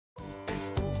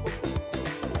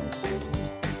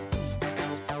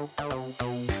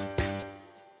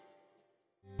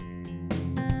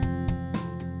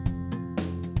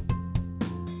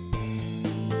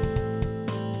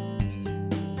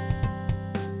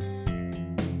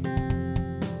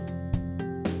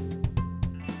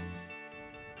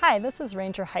Hi, this is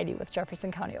Ranger Heidi with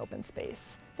Jefferson County Open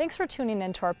Space. Thanks for tuning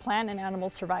in to our Plant and Animal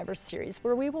Survivors series,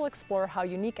 where we will explore how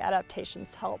unique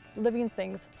adaptations help living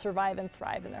things survive and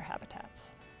thrive in their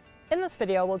habitats. In this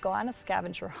video, we'll go on a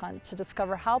scavenger hunt to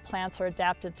discover how plants are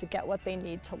adapted to get what they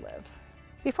need to live.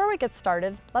 Before we get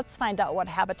started, let's find out what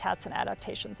habitats and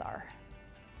adaptations are.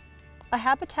 A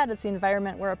habitat is the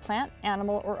environment where a plant,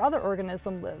 animal, or other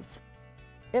organism lives.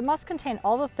 It must contain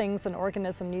all the things an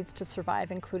organism needs to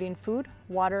survive, including food,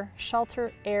 water,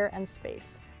 shelter, air, and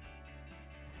space.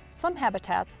 Some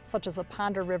habitats, such as a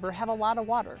pond or river, have a lot of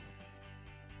water.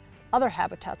 Other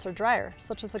habitats are drier,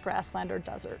 such as a grassland or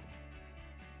desert.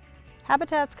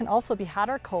 Habitats can also be hot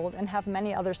or cold and have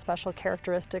many other special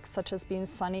characteristics, such as being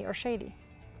sunny or shady.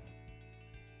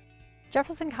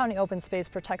 Jefferson County Open Space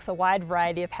protects a wide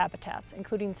variety of habitats,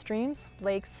 including streams,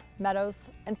 lakes, meadows,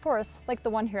 and forests like the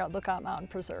one here at Lookout Mountain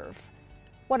Preserve.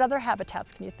 What other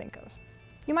habitats can you think of?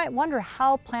 You might wonder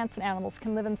how plants and animals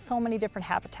can live in so many different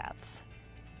habitats.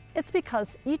 It's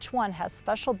because each one has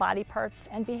special body parts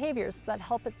and behaviors that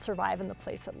help it survive in the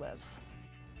place it lives.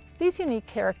 These unique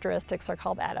characteristics are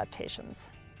called adaptations.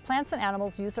 Plants and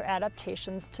animals use their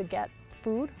adaptations to get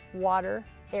food, water,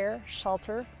 air,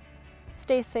 shelter,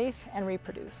 stay safe, and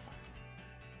reproduce.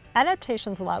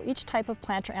 Adaptations allow each type of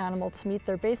plant or animal to meet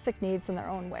their basic needs in their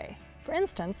own way. For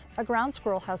instance, a ground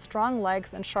squirrel has strong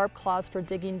legs and sharp claws for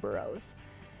digging burrows.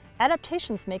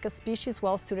 Adaptations make a species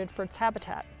well suited for its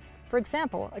habitat. For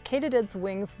example, a katydid's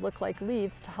wings look like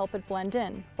leaves to help it blend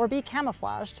in or be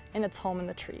camouflaged in its home in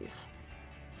the trees.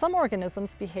 Some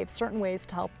organisms behave certain ways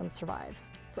to help them survive.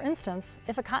 For instance,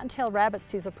 if a cottontail rabbit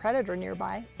sees a predator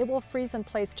nearby, it will freeze in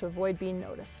place to avoid being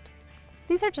noticed.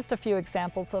 These are just a few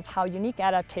examples of how unique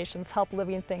adaptations help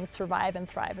living things survive and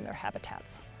thrive in their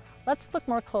habitats. Let's look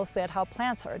more closely at how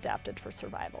plants are adapted for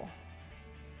survival.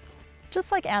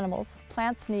 Just like animals,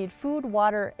 plants need food,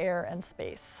 water, air, and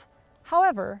space.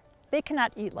 However, they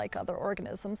cannot eat like other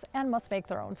organisms and must make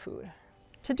their own food.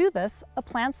 To do this, a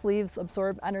plant's leaves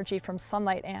absorb energy from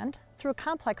sunlight and, through a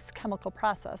complex chemical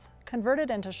process, convert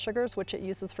it into sugars which it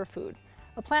uses for food.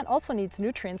 A plant also needs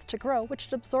nutrients to grow, which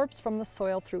it absorbs from the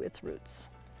soil through its roots.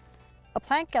 A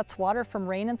plant gets water from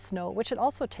rain and snow, which it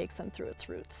also takes in through its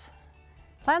roots.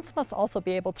 Plants must also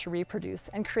be able to reproduce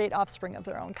and create offspring of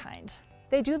their own kind.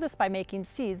 They do this by making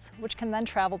seeds, which can then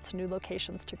travel to new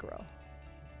locations to grow.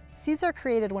 Seeds are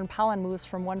created when pollen moves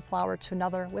from one flower to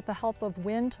another with the help of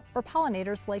wind or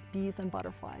pollinators like bees and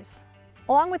butterflies.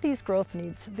 Along with these growth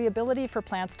needs, the ability for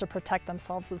plants to protect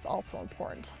themselves is also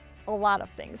important. A lot of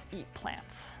things eat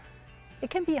plants. It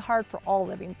can be hard for all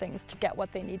living things to get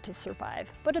what they need to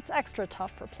survive, but it's extra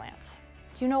tough for plants.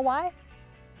 Do you know why?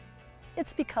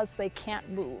 It's because they can't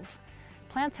move.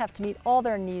 Plants have to meet all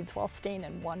their needs while staying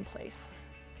in one place.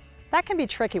 That can be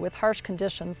tricky with harsh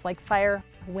conditions like fire,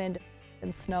 wind,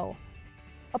 and snow.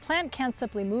 A plant can't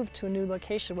simply move to a new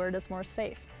location where it is more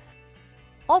safe.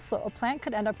 Also, a plant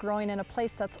could end up growing in a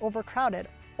place that's overcrowded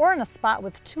or in a spot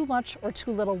with too much or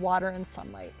too little water and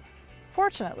sunlight.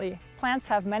 Fortunately, plants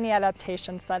have many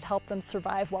adaptations that help them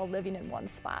survive while living in one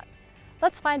spot.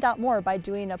 Let's find out more by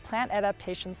doing a plant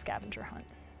adaptation scavenger hunt.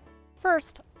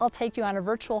 First, I'll take you on a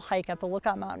virtual hike at the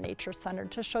Lookout Mountain Nature Center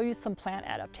to show you some plant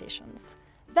adaptations.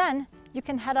 Then, you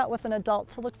can head out with an adult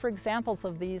to look for examples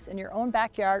of these in your own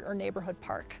backyard or neighborhood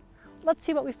park. Let's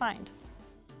see what we find.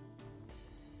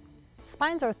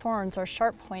 Spines or thorns are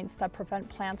sharp points that prevent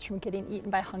plants from getting eaten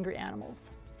by hungry animals.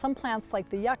 Some plants, like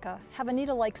the yucca, have a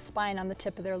needle-like spine on the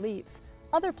tip of their leaves.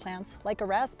 Other plants, like a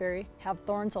raspberry, have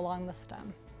thorns along the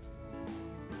stem.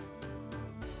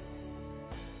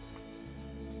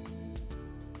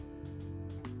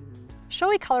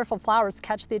 Showy, colorful flowers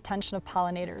catch the attention of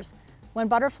pollinators. When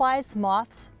butterflies,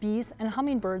 moths, bees, and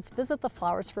hummingbirds visit the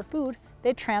flowers for food,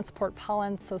 they transport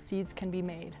pollen so seeds can be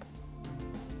made.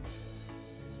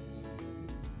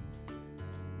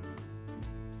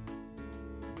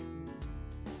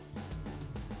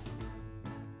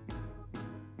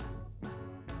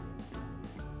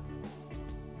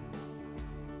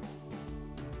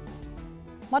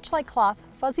 Much like cloth,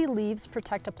 fuzzy leaves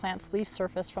protect a plant's leaf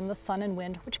surface from the sun and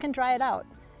wind, which can dry it out.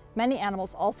 Many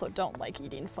animals also don't like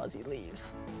eating fuzzy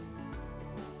leaves.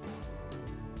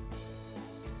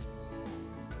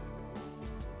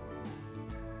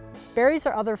 Berries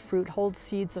or other fruit hold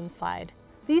seeds inside.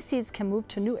 These seeds can move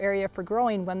to a new area for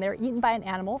growing when they're eaten by an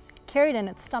animal, carried in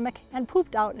its stomach, and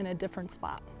pooped out in a different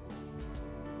spot.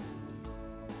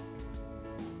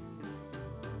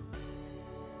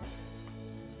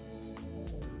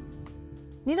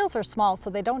 Needles are small, so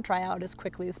they don't dry out as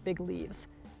quickly as big leaves.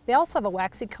 They also have a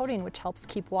waxy coating which helps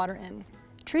keep water in.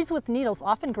 Trees with needles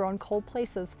often grow in cold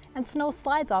places, and snow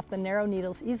slides off the narrow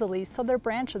needles easily so their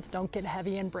branches don't get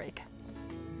heavy and break.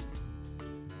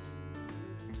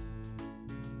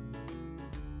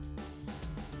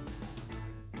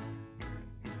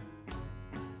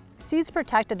 Seeds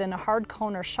protected in a hard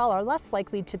cone or shell are less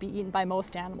likely to be eaten by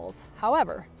most animals.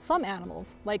 However, some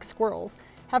animals, like squirrels,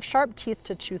 have sharp teeth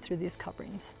to chew through these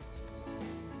coverings.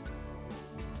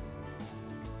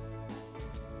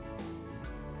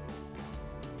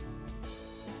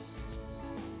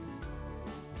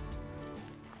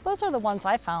 Those are the ones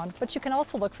I found, but you can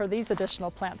also look for these additional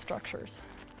plant structures.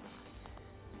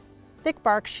 Thick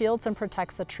bark shields and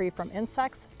protects a tree from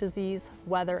insects, disease,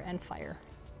 weather, and fire.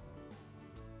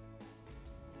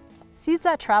 Seeds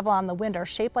that travel on the wind are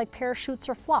shaped like parachutes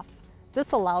or fluff.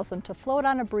 This allows them to float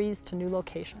on a breeze to new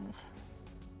locations.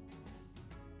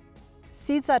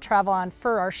 Seeds that travel on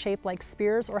fur are shaped like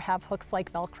spears or have hooks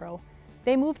like Velcro.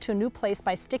 They move to a new place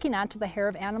by sticking onto the hair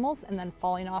of animals and then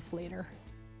falling off later.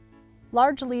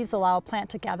 Large leaves allow a plant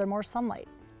to gather more sunlight.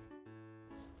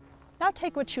 Now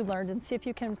take what you learned and see if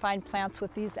you can find plants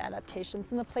with these adaptations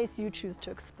in the place you choose to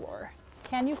explore.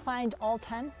 Can you find all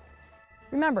 10?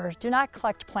 Remember, do not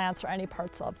collect plants or any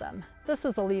parts of them. This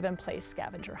is a leave-in-place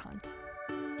scavenger hunt.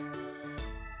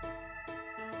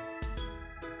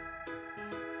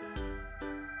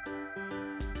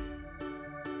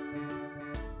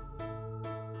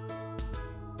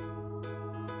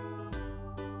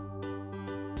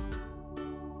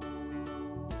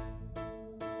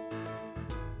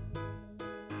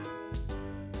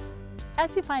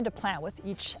 As you find a plant with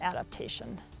each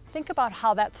adaptation, think about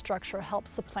how that structure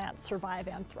helps the plant survive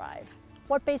and thrive.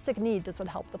 What basic need does it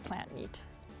help the plant meet?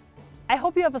 I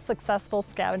hope you have a successful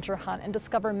scavenger hunt and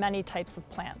discover many types of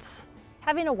plants.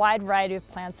 Having a wide variety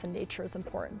of plants in nature is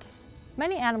important.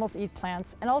 Many animals eat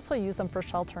plants and also use them for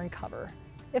shelter and cover.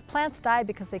 If plants die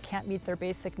because they can't meet their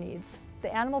basic needs,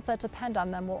 the animals that depend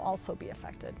on them will also be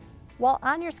affected. While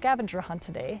on your scavenger hunt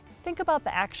today, think about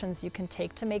the actions you can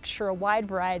take to make sure a wide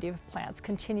variety of plants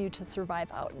continue to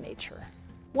survive out in nature.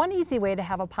 One easy way to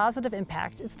have a positive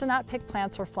impact is to not pick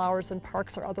plants or flowers in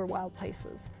parks or other wild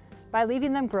places. By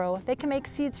leaving them grow, they can make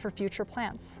seeds for future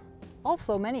plants.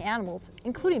 Also, many animals,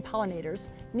 including pollinators,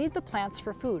 need the plants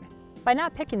for food. By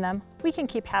not picking them, we can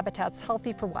keep habitats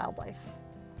healthy for wildlife.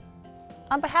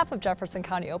 On behalf of Jefferson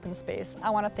County Open Space, I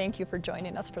want to thank you for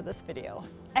joining us for this video.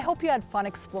 I hope you had fun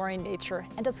exploring nature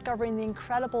and discovering the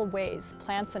incredible ways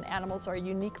plants and animals are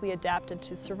uniquely adapted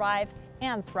to survive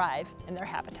and thrive in their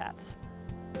habitats.